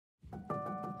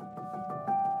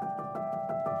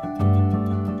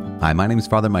Hi, my name is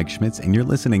Father Mike Schmitz, and you're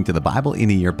listening to the Bible in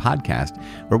a Year podcast,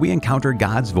 where we encounter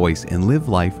God's voice and live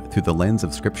life through the lens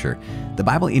of Scripture. The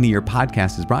Bible in a Year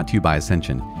podcast is brought to you by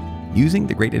Ascension. Using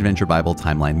the Great Adventure Bible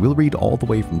timeline, we'll read all the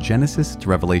way from Genesis to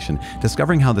Revelation,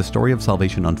 discovering how the story of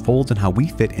salvation unfolds and how we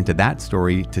fit into that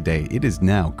story today. It is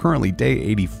now currently day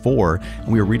 84,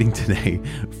 and we are reading today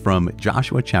from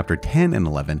Joshua chapter 10 and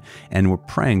 11, and we're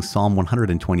praying Psalm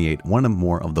 128, one or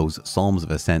more of those Psalms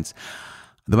of Ascents.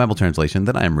 The Bible translation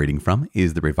that I am reading from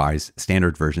is the Revised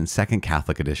Standard Version, Second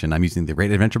Catholic Edition. I'm using the Great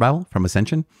Adventure Bible from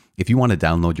Ascension. If you want to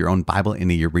download your own Bible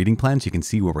in a Year reading plans, you can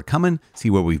see where we're coming,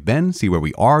 see where we've been, see where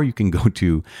we are. You can go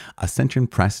to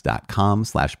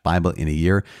ascensionpress.com/Bible in a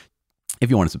Year.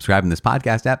 If you want to subscribe in this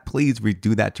podcast app, please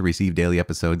do that to receive daily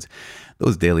episodes.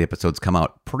 Those daily episodes come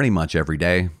out pretty much every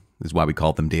day. This is why we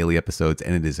call them daily episodes,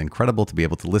 and it is incredible to be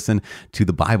able to listen to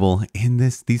the Bible in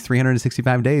these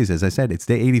 365 days. As I said, it's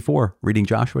day 84, reading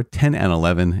Joshua 10 and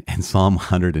 11 and Psalm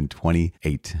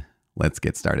 128. Let's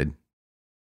get started.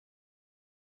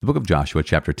 The book of Joshua,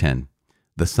 chapter 10.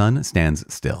 The sun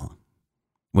stands still.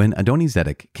 When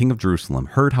Adoni-Zedek, king of Jerusalem,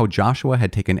 heard how Joshua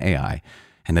had taken Ai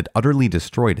and had utterly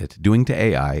destroyed it, doing to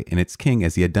Ai and its king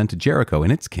as he had done to Jericho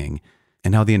and its king,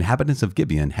 and how the inhabitants of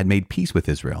Gibeon had made peace with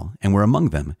Israel and were among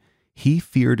them, he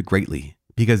feared greatly,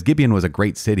 because Gibeon was a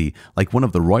great city, like one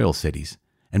of the royal cities,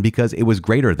 and because it was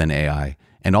greater than Ai,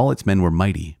 and all its men were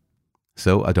mighty.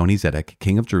 So Adoni-Zedek,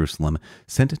 king of Jerusalem,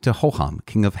 sent to Hoham,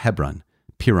 king of Hebron,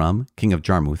 Piram, king of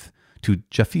Jarmuth, to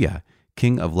Japhia,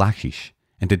 king of Lachish,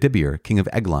 and to Dibir, king of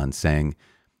Eglon, saying,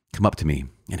 "Come up to me,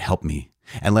 and help me,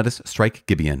 and let us strike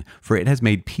Gibeon, for it has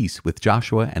made peace with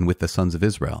Joshua and with the sons of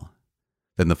Israel."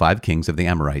 Then the 5 kings of the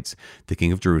Amorites, the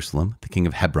king of Jerusalem, the king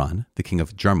of Hebron, the king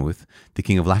of Jarmuth, the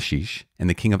king of Lachish, and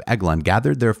the king of Eglon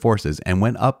gathered their forces and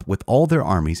went up with all their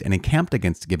armies and encamped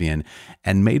against Gibeon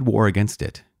and made war against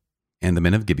it. And the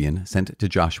men of Gibeon sent to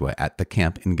Joshua at the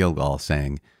camp in Gilgal,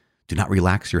 saying, "Do not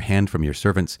relax your hand from your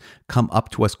servants. Come up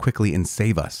to us quickly and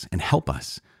save us and help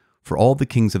us. For all the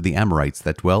kings of the Amorites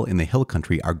that dwell in the hill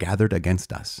country are gathered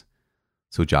against us."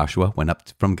 So Joshua went up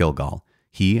from Gilgal,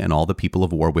 he and all the people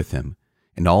of war with him,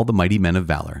 and all the mighty men of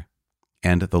valor.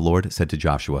 And the Lord said to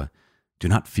Joshua, "Do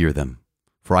not fear them,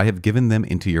 for I have given them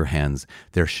into your hands.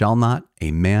 There shall not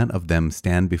a man of them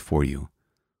stand before you."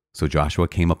 So Joshua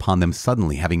came upon them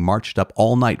suddenly, having marched up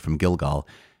all night from Gilgal,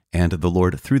 and the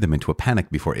Lord threw them into a panic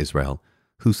before Israel,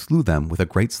 who slew them with a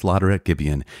great slaughter at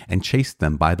Gibeon, and chased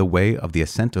them by the way of the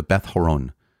ascent of Beth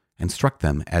Horon, and struck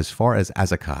them as far as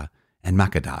Azekah and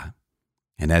Makkedah.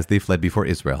 And as they fled before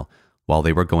Israel, while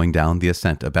they were going down the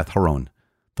ascent of Beth Horon,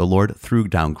 the Lord threw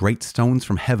down great stones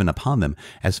from heaven upon them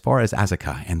as far as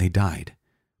Azekah, and they died.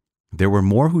 There were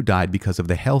more who died because of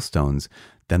the hailstones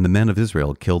than the men of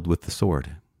Israel killed with the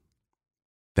sword.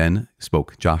 Then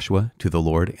spoke Joshua to the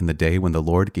Lord in the day when the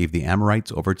Lord gave the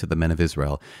Amorites over to the men of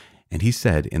Israel, and he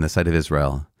said in the sight of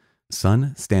Israel,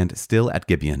 "Sun, stand still at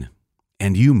Gibeon,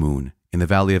 and you, moon, in the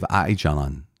valley of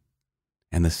Aijalon."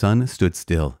 And the sun stood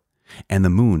still, and the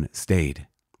moon stayed,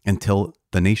 until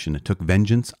the nation took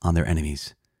vengeance on their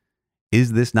enemies.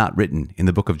 Is this not written in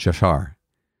the book of Jashar?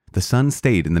 The sun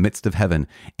stayed in the midst of heaven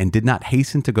and did not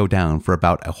hasten to go down for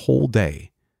about a whole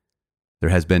day. There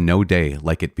has been no day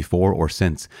like it before or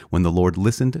since, when the Lord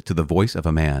listened to the voice of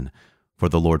a man, for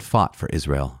the Lord fought for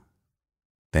Israel.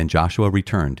 Then Joshua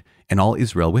returned, and all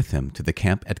Israel with him, to the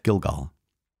camp at Gilgal.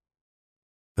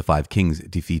 The 5 kings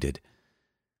defeated.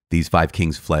 These 5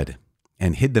 kings fled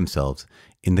and hid themselves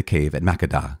in the cave at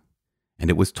Makkedah. And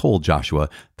it was told Joshua,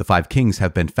 "The 5 kings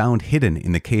have been found hidden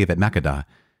in the cave at Makkedah."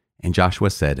 And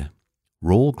Joshua said,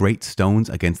 "Roll great stones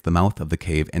against the mouth of the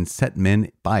cave and set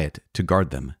men by it to guard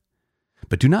them.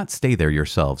 But do not stay there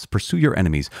yourselves. Pursue your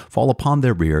enemies. Fall upon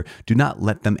their rear. Do not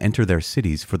let them enter their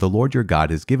cities, for the Lord your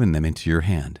God has given them into your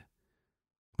hand."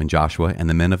 When Joshua and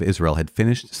the men of Israel had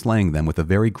finished slaying them with a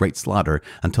very great slaughter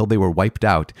until they were wiped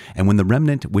out, and when the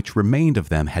remnant which remained of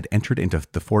them had entered into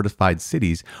the fortified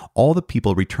cities, all the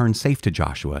people returned safe to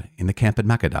Joshua in the camp at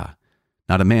Makkedah.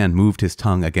 Not a man moved his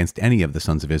tongue against any of the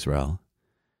sons of Israel.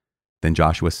 Then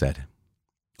Joshua said,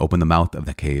 "Open the mouth of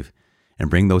the cave, and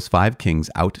bring those 5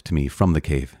 kings out to me from the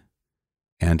cave."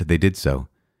 And they did so,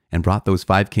 and brought those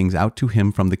 5 kings out to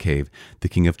him from the cave, the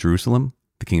king of Jerusalem,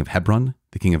 the king of Hebron,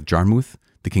 the king of Jarmuth,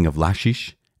 the king of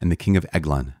Lachish, and the king of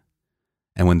Eglon.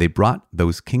 And when they brought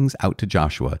those kings out to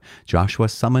Joshua, Joshua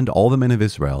summoned all the men of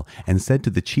Israel, and said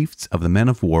to the chiefs of the men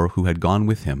of war who had gone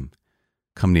with him,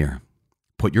 "Come near,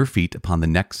 put your feet upon the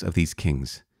necks of these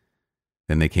kings."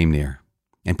 Then they came near,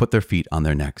 and put their feet on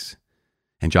their necks.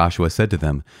 And Joshua said to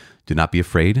them, "Do not be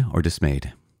afraid or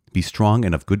dismayed. Be strong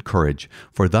and of good courage,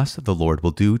 for thus the Lord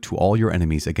will do to all your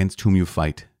enemies against whom you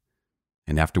fight.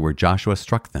 And afterward Joshua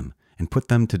struck them and put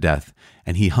them to death,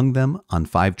 and he hung them on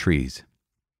 5 trees.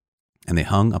 And they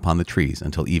hung upon the trees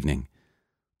until evening.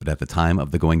 But at the time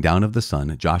of the going down of the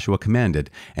sun, Joshua commanded,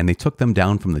 and they took them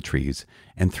down from the trees,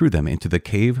 and threw them into the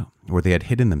cave where they had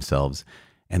hidden themselves,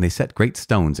 and they set great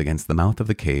stones against the mouth of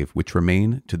the cave, which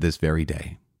remain to this very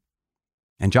day.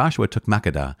 And Joshua took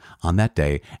Makkedah on that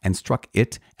day, and struck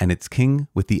it and its king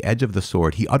with the edge of the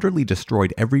sword. He utterly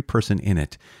destroyed every person in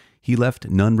it. He left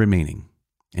none remaining.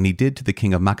 And he did to the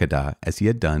king of Makkedah as he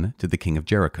had done to the king of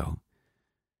Jericho.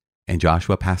 And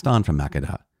Joshua passed on from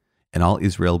Makkedah, and all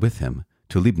Israel with him,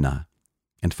 to Libnah,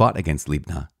 and fought against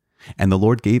Libnah. And the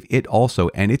Lord gave it also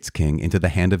and its king into the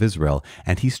hand of Israel,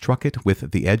 and he struck it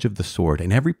with the edge of the sword,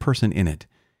 and every person in it.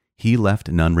 He left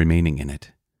none remaining in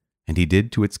it. And he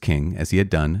did to its king as he had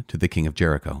done to the king of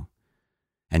Jericho.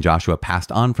 And Joshua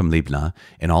passed on from Libnah,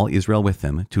 and all Israel with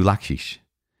him, to Lachish,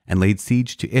 and laid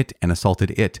siege to it and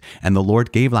assaulted it. And the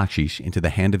Lord gave Lachish into the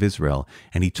hand of Israel,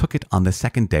 and he took it on the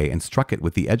 2nd day, and struck it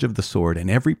with the edge of the sword, and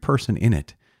every person in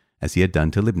it, as he had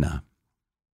done to Libnah.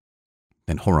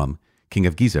 Then Horam, king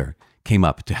of Gezer, came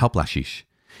up to help Lachish,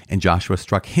 and Joshua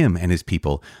struck him and his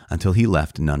people until he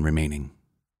left none remaining.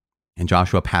 And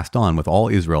Joshua passed on with all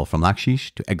Israel from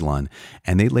Lachish to Eglon,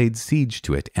 and they laid siege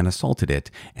to it and assaulted it,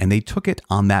 and they took it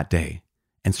on that day,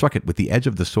 and struck it with the edge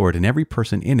of the sword, and every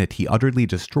person in it he utterly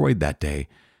destroyed that day,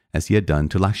 as he had done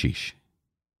to Lachish.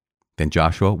 Then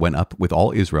Joshua went up with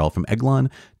all Israel from Eglon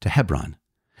to Hebron,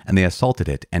 and they assaulted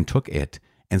it, and took it,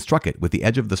 and struck it with the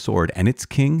edge of the sword, and its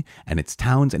king, and its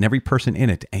towns, and every person in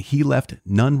it, and he left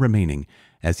none remaining,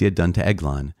 as he had done to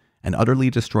Eglon, and utterly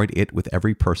destroyed it with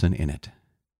every person in it.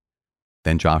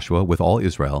 Then Joshua, with all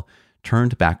Israel,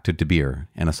 turned back to Debir,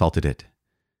 and assaulted it.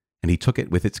 And he took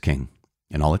it with its king,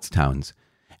 and all its towns,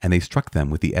 and they struck them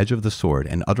with the edge of the sword,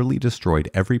 and utterly destroyed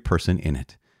every person in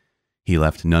it. He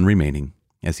left none remaining,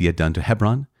 as he had done to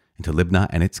Hebron, and to Libnah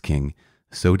and its king,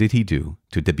 so did he do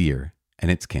to Debir and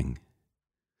its king.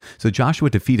 So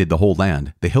Joshua defeated the whole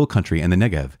land, the hill country and the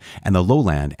Negev, and the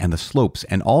lowland and the slopes,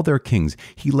 and all their kings.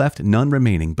 He left none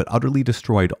remaining, but utterly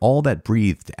destroyed all that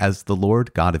breathed, as the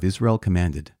Lord God of Israel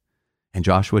commanded. And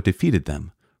Joshua defeated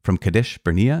them from Kadesh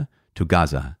Barnea to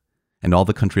Gaza, and all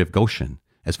the country of Goshen,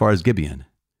 as far as Gibeon.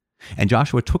 And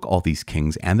Joshua took all these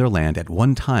kings and their land at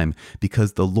one time,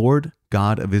 because the Lord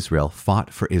God of Israel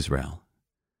fought for Israel.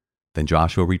 Then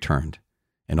Joshua returned,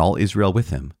 and all Israel with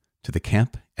him, to the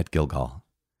camp at Gilgal.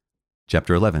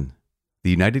 Chapter 11. The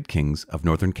United Kings of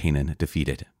Northern Canaan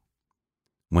defeated.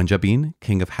 When Jabin,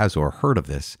 king of Hazor, heard of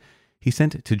this, he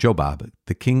sent to Jobab,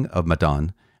 the king of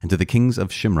Madon, and to the kings of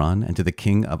Shimron, and to the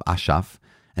king of Ashaph,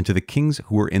 and to the kings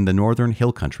who were in the northern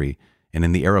hill country, and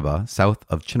in the Arabah south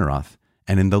of Chinneroth,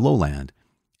 and in the lowland,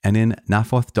 and in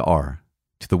Naphoth Da'ar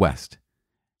to the west,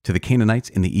 to the Canaanites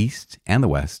in the east and the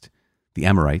west, the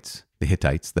Amorites, the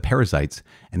Hittites, the Perizzites,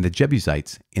 and the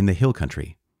Jebusites in the hill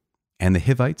country, and the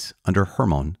Hivites under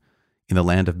Hermon in the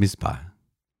land of Mizpah.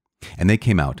 And they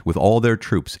came out with all their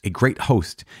troops, a great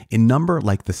host, in number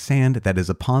like the sand that is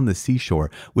upon the seashore,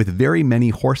 with very many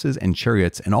horses and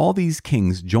chariots. And all these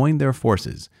kings joined their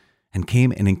forces, and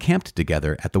came and encamped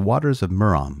together at the waters of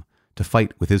Merom to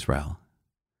fight with Israel.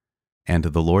 And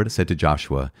the Lord said to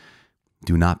Joshua,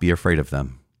 "Do not be afraid of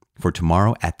them, for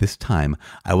tomorrow at this time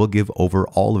I will give over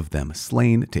all of them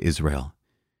slain to Israel.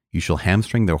 You shall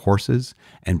hamstring their horses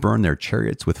and burn their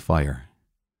chariots with fire."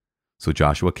 So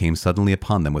Joshua came suddenly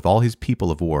upon them with all his people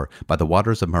of war by the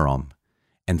waters of Merom,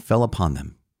 and fell upon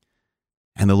them.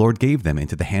 And the Lord gave them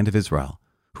into the hand of Israel,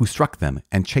 who struck them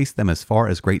and chased them as far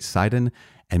as great Sidon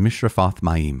and Mishrephoth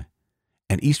Maim,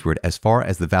 and eastward as far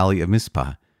as the valley of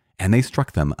Mizpah, and they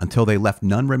struck them until they left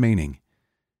none remaining.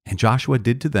 And Joshua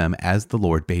did to them as the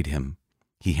Lord bade him.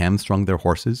 He hamstrung their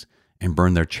horses and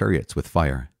burned their chariots with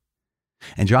fire.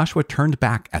 And Joshua turned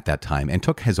back at that time and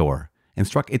took Hazor, and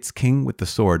struck its king with the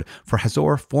sword, for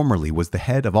Hazor formerly was the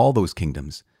head of all those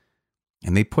kingdoms.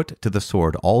 And they put to the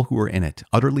sword all who were in it,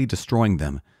 utterly destroying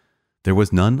them. There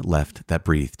was none left that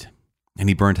breathed. And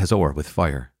he burned Hazor with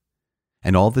fire.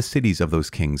 And all the cities of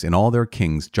those kings and all their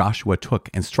kings Joshua took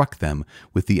and struck them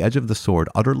with the edge of the sword,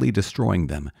 utterly destroying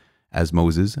them, as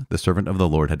Moses, the servant of the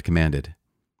Lord, had commanded.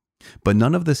 But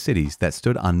none of the cities that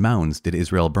stood on mounds did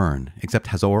Israel burn, except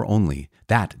Hazor only,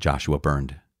 that Joshua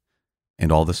burned.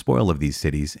 And all the spoil of these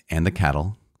cities and the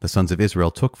cattle the sons of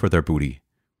Israel took for their booty.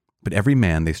 But every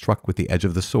man they struck with the edge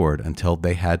of the sword until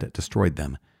they had destroyed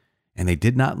them, and they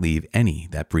did not leave any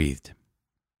that breathed.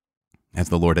 As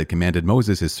the Lord had commanded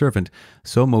Moses his servant,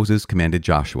 so Moses commanded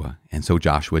Joshua, and so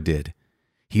Joshua did.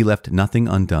 He left nothing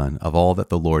undone of all that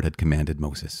the Lord had commanded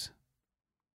Moses.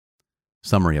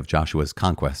 Summary of Joshua's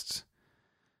conquests.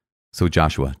 So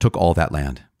Joshua took all that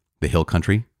land, the hill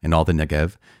country, and all the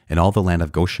Negev, and all the land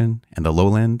of Goshen, and the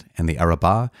lowland, and the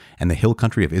Arabah, and the hill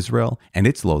country of Israel, and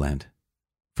its lowland,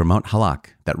 from Mount Halak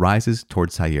that rises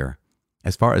toward Seir,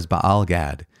 as far as Baal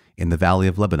Gad, in the valley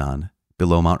of Lebanon,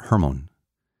 below Mount Hermon.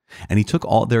 And he took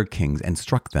all their kings and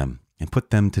struck them, and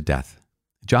put them to death.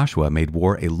 Joshua made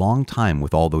war a long time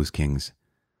with all those kings.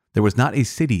 There was not a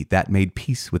city that made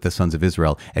peace with the sons of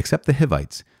Israel, except the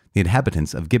Hivites, the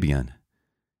inhabitants of Gibeon.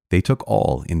 They took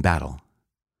all in battle.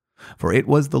 For it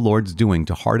was the Lord's doing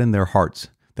to harden their hearts,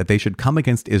 that they should come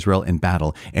against Israel in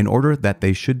battle, in order that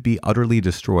they should be utterly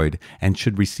destroyed, and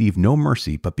should receive no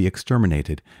mercy, but be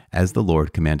exterminated, as the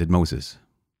Lord commanded Moses.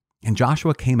 And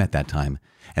Joshua came at that time,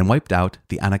 and wiped out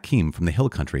the Anakim from the hill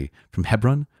country, from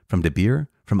Hebron, from Debir,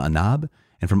 from Anab,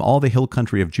 and from all the hill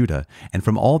country of Judah, and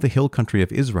from all the hill country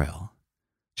of Israel.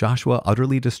 Joshua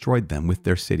utterly destroyed them with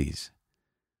their cities.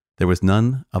 There was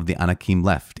none of the Anakim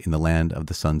left in the land of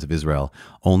the sons of Israel.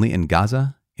 Only in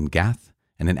Gaza, in Gath,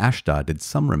 and in Ashdod did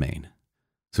some remain.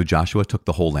 So Joshua took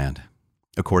the whole land,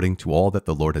 according to all that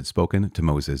the Lord had spoken to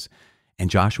Moses, and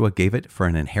Joshua gave it for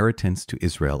an inheritance to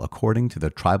Israel according to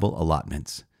the tribal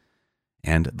allotments.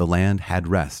 And the land had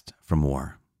rest from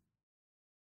war.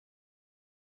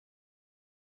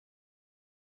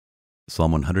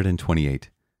 Psalm 128,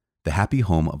 the happy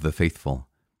home of the faithful,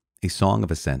 a song of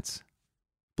ascents.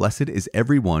 Blessed is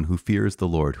every one who fears the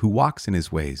Lord, who walks in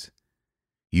his ways.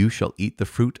 You shall eat the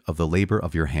fruit of the labor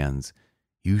of your hands.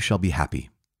 You shall be happy,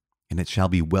 and it shall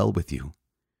be well with you.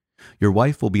 Your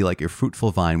wife will be like a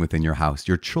fruitful vine within your house.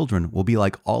 Your children will be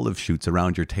like olive shoots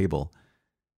around your table.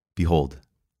 Behold,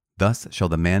 thus shall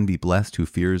the man be blessed who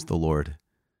fears the Lord.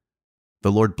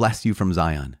 The Lord bless you from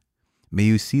Zion. May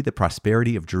you see the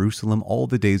prosperity of Jerusalem all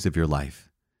the days of your life.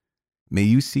 May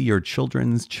you see your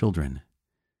children's children.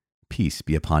 Peace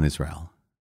be upon Israel.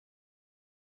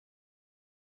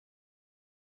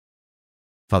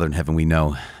 Father in heaven, we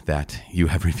know that you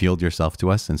have revealed yourself to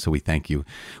us, and so we thank you.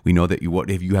 We know that what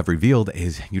you have revealed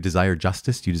is you desire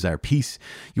justice, you desire peace.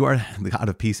 You are the God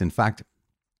of peace. In fact,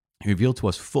 you revealed to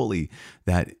us fully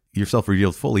that yourself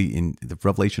revealed fully in the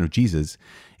revelation of Jesus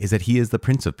is that he is the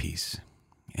Prince of Peace.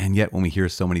 And yet when we hear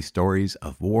so many stories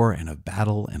of war and of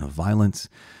battle and of violence,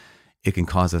 it can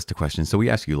cause us to question. So we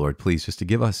ask you, Lord, please just to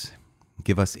give us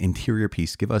interior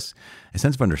peace, give us a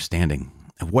sense of understanding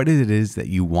of what it is that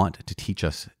you want to teach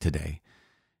us today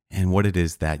and what it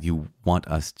is that you want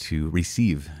us to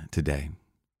receive today.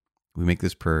 We make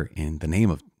this prayer in the name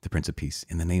of the Prince of Peace,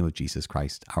 in the name of Jesus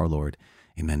Christ, our Lord.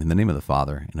 Amen. In the name of the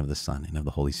Father, and of the Son, and of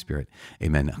the Holy Spirit.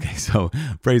 Amen. Okay, so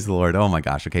praise the Lord. Oh my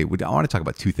gosh. Okay, I want to talk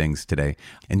about two things today.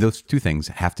 And those two things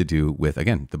have to do with,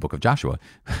 again, the book of Joshua,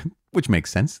 which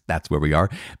makes sense. That's where we are.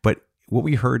 But what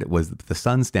we heard was the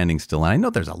sun standing still. And I know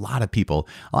there's a lot of people,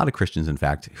 a lot of Christians, in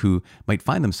fact, who might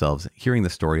find themselves hearing the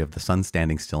story of the sun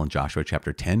standing still in Joshua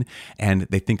chapter 10. And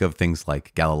they think of things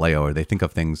like Galileo, or they think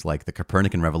of things like the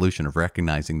Copernican revolution of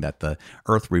recognizing that the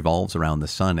earth revolves around the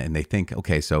sun. And they think,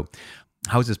 okay, so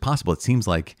how is this possible? It seems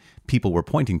like people were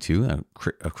pointing to,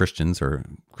 Christians or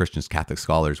Christians, Catholic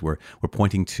scholars were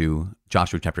pointing to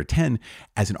Joshua chapter 10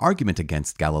 as an argument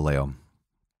against Galileo,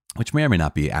 which may or may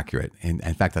not be accurate. And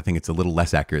in fact, I think it's a little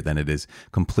less accurate than it is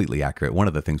completely accurate. One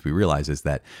of the things we realize is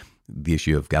that the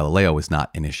issue of Galileo was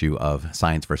not an issue of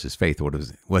science versus faith. What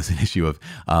it was an issue of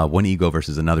one ego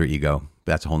versus another ego.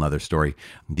 That's a whole other story.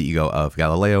 The ego of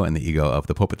Galileo and the ego of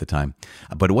the Pope at the time.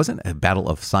 But it wasn't a battle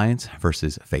of science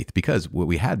versus faith, because what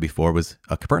we had before was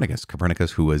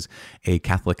Copernicus, who was a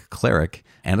Catholic cleric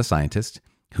and a scientist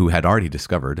who had already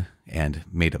discovered and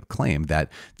made a claim that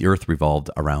the earth revolved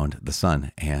around the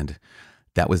sun. And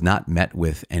that was not met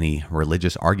with any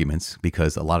religious arguments,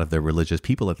 because a lot of the religious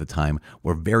people at the time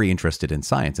were very interested in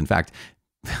science. In fact,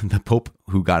 the Pope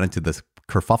who got into this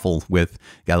kerfuffle with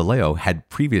Galileo had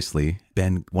previously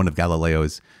been one of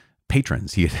Galileo's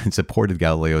patrons. He had supported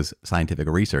Galileo's scientific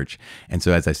research. And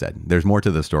so, as I said, there's more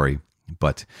to the story,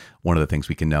 but one of the things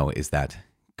we can know is that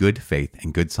good faith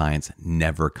and good science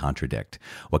never contradict.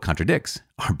 What contradicts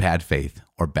are bad faith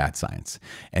or bad science.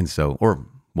 And so, or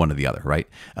one or the other, right?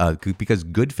 Because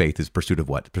good faith is pursuit of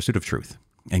what? Pursuit of truth.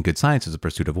 And good science is a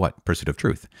pursuit of what? Pursuit of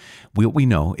truth. What we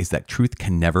know is that truth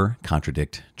can never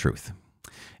contradict truth.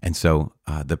 And so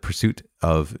the pursuit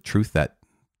of truth that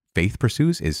faith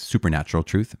pursues is supernatural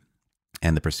truth.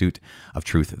 And the pursuit of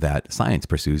truth that science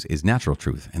pursues is natural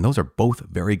truth. And those are both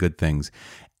very good things.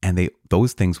 And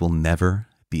those things will never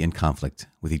be in conflict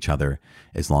with each other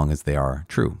as long as they are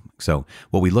true. So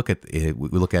what we look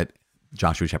at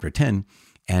Joshua chapter 10,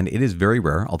 and it is very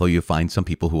rare, although you find some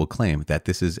people who will claim that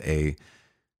this is a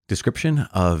description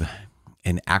of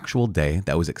an actual day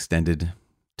that was extended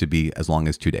to be as long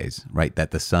as 2 days, right?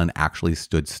 That the sun actually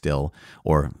stood still,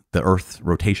 or the Earth's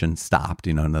rotation stopped,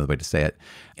 another way to say it.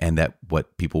 And that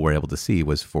what people were able to see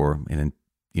was for an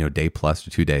day plus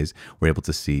or 2 days, we're able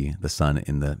to see the sun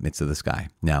in the midst of the sky.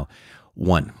 Now,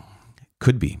 one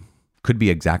could be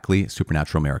exactly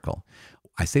supernatural miracle.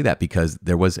 I say that because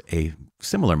there was a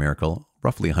similar miracle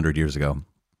roughly 100 years ago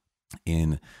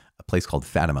in a place called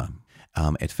Fatima.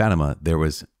 At Fatima, there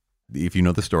was, if you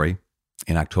know the story,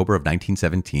 in October of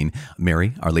 1917,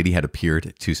 Mary, Our Lady, had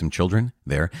appeared to some children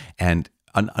there, and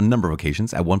on a number of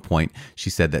occasions. At one point, she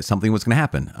said that something was going to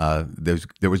happen.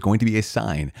 There was going to be a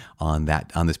sign on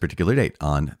this particular date,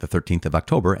 on the 13th of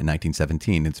October in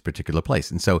 1917, in this particular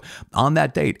place. And so on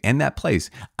that date and that place,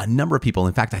 a number of people,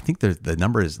 in fact, I think the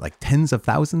number is like tens of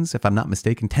thousands, if I'm not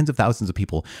mistaken, tens of thousands of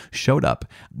people showed up,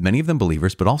 many of them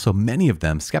believers, but also many of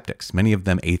them skeptics, many of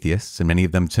them atheists, and many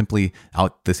of them simply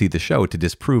out to see the show to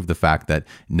disprove the fact that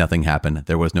nothing happened.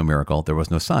 There was no miracle. There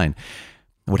was no sign.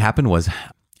 What happened was,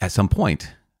 at some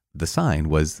point, the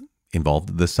sign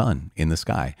involved the sun in the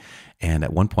sky. And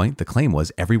at one point, the claim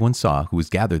was everyone saw who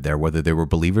was gathered there, whether they were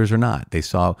believers or not. They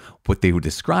saw what they would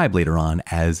describe later on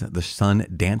as the sun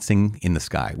dancing in the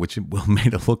sky, which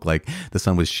made it look like the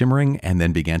sun was shimmering and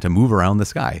then began to move around the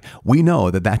sky. We know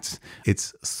that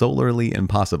it's solarly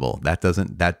impossible. That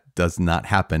does not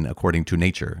happen according to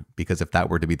nature, because if that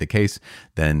were to be the case,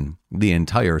 then the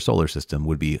entire solar system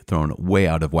would be thrown way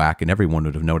out of whack and everyone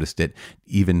would have noticed it,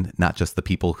 even not just the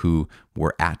people who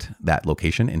were at that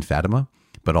location in Fatima,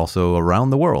 but also around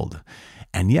the world.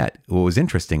 And yet, what was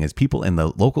interesting is people in the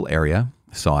local area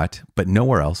saw it, but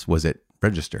nowhere else was it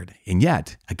registered. And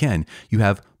yet, again, you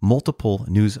have multiple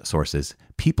news sources,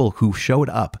 people who showed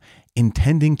up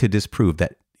intending to disprove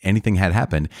that anything had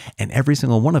happened, and every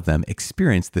single one of them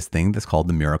experienced this thing that's called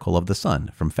the miracle of the sun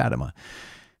from Fatima.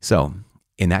 So,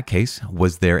 in that case,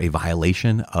 was there a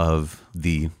violation of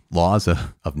the laws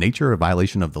of nature, a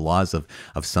violation of the laws of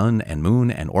sun and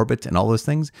moon and orbit and all those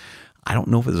things? I don't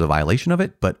know if it was a violation of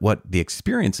it, but what the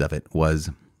experience of it was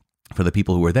for the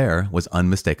people who were there was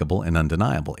unmistakable and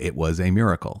undeniable. It was a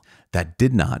miracle that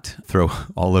did not throw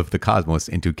all of the cosmos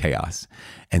into chaos.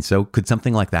 And so could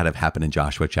something like that have happened in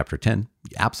Joshua chapter 10?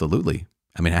 Absolutely.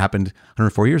 I mean, it happened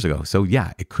 104 years ago. So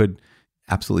yeah, it could,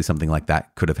 absolutely something like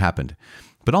that could have happened.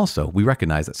 But also, we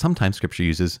recognize that sometimes Scripture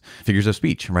uses figures of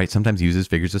speech, right? Sometimes uses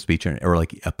figures of speech or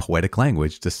like a poetic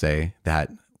language to say that,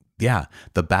 yeah,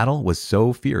 the battle was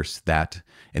so fierce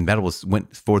and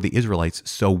went for the Israelites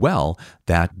so well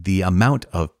that the amount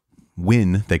of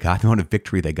win they got, the amount of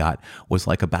victory they got was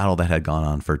like a battle that had gone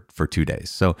on for 2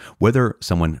 days. So whether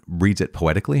someone reads it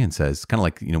poetically and says, kind of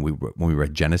like, when we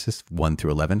read Genesis 1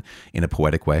 through 11 in a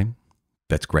poetic way,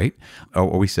 that's great.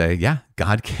 Or we say, yeah,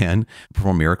 God can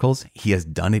perform miracles. He has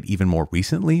done it even more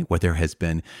recently, where there has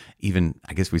been even,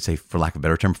 I guess we'd say, for lack of a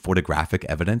better term, photographic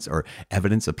evidence or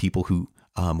evidence of people who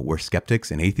were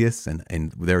skeptics and atheists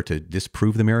and were there to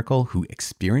disprove the miracle, who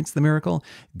experienced the miracle.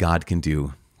 God can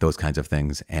do those kinds of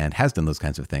things and has done those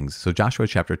kinds of things. So Joshua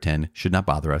chapter 10 should not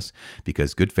bother us,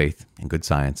 because good faith and good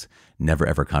science never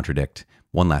ever contradict.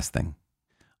 One last thing.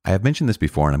 I have mentioned this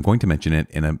before, and I'm going to mention it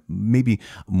in a maybe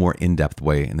more in-depth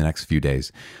way in the next few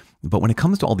days. But when it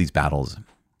comes to all these battles,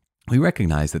 we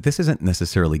recognize that this isn't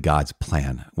necessarily God's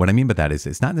plan. What I mean by that is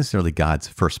it's not necessarily God's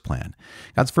first plan.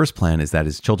 God's first plan is that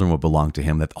his children would belong to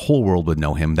him, that the whole world would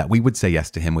know him, that we would say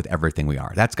yes to him with everything we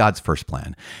are. That's God's first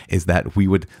plan, is that we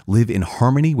would live in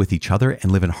harmony with each other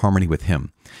and live in harmony with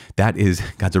him. That is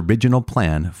God's original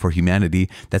plan for humanity.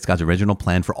 That's God's original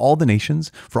plan for all the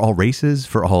nations, for all races,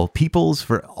 for all peoples,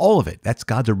 for all of it. That's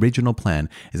God's original plan,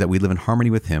 is that we live in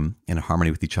harmony with him and in harmony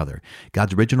with each other.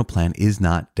 God's original plan is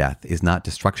not death, is not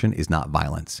destruction, is not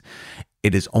violence.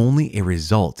 It is only a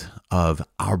result of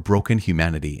our broken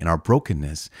humanity and our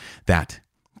brokenness that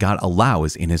God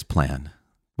allows in his plan,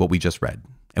 what we just read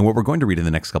and what we're going to read in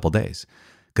the next couple of days.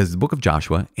 Because the book of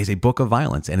Joshua is a book of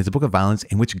violence, and it's a book of violence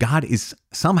in which God is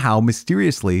somehow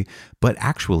mysteriously, but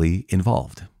actually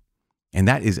involved. And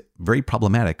that is very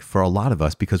problematic for a lot of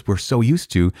us, because we're so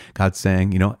used to God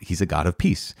saying, he's a God of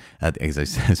peace. As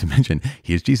I mentioned,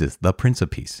 he is Jesus, the Prince of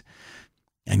Peace.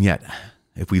 And yet,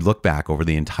 if we look back over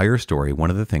the entire story, one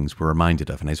of the things we're reminded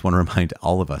of, and I just want to remind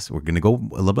all of us, we're going to go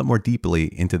a little bit more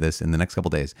deeply into this in the next couple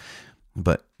of days,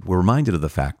 but we're reminded of the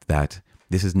fact that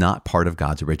This is not part of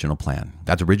God's original plan.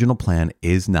 God's original plan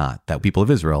is not that people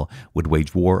of Israel would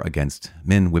wage war against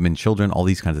men, women, children, all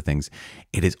these kinds of things.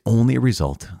 It is only a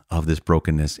result of this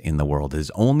brokenness in the world. It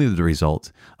is only the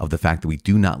result of the fact that we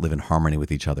do not live in harmony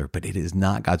with each other, but it is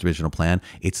not God's original plan.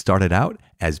 It started out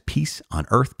as peace on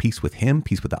earth, peace with him,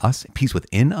 peace with us, peace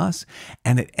within us,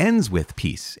 and it ends with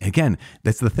peace. Again,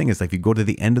 that's the thing, is like if you go to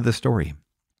the end of the story,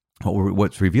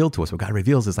 what's revealed to us, what God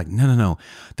reveals is like, no,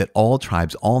 that all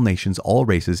tribes, all nations, all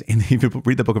races, and if you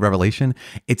read the book of Revelation,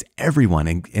 it's everyone.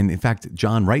 And in fact,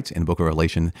 John writes in the book of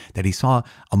Revelation that he saw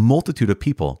a multitude of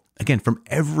people, again, from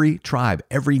every tribe,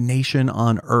 every nation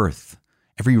on earth,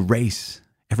 every race,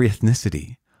 every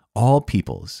ethnicity, all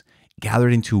peoples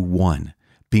gathered into one,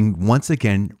 being once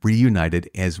again reunited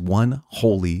as one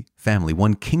holy family,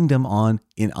 one kingdom on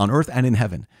earth and in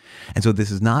heaven. And so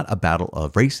this is not a battle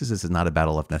of races. This is not a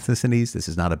battle of ethnicities. This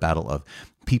is not a battle of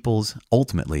peoples,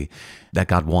 ultimately, that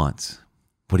God wants.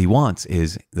 What he wants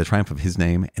is the triumph of his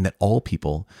name, and that all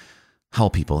people,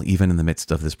 even in the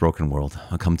midst of this broken world,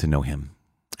 will come to know him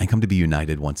and come to be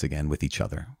united once again with each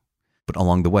other. But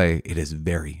along the way, it is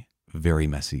very, very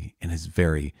messy and is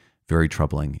very, very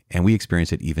troubling. And we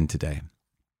experience it even today.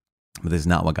 But this is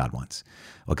not what God wants.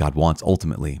 What God wants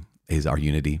ultimately is our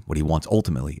unity. What he wants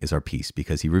ultimately is our peace,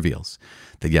 because he reveals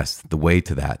that, yes, the way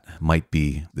to that might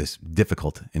be this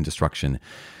difficult in destruction.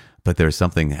 But there's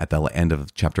something at the end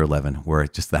of chapter 11 where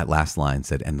just that last line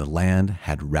said, and the land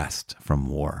had rest from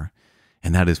war.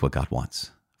 And that is what God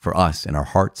wants for us in our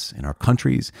hearts, in our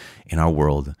countries, in our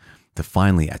world, to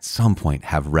finally at some point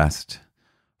have rest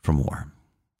from war.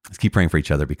 Let's keep praying for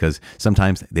each other, because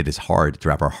sometimes it is hard to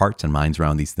wrap our hearts and minds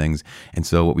around these things. And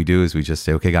so what we do is we just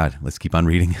say, okay, God, let's keep on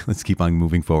reading. Let's keep on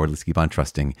moving forward. Let's keep on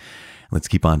trusting. Let's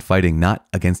keep on fighting, not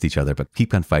against each other, but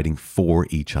keep on fighting for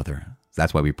each other.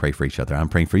 That's why we pray for each other. I'm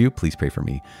praying for you. Please pray for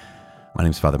me. My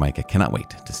name is Father Mike. I cannot wait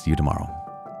to see you tomorrow.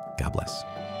 God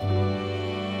bless.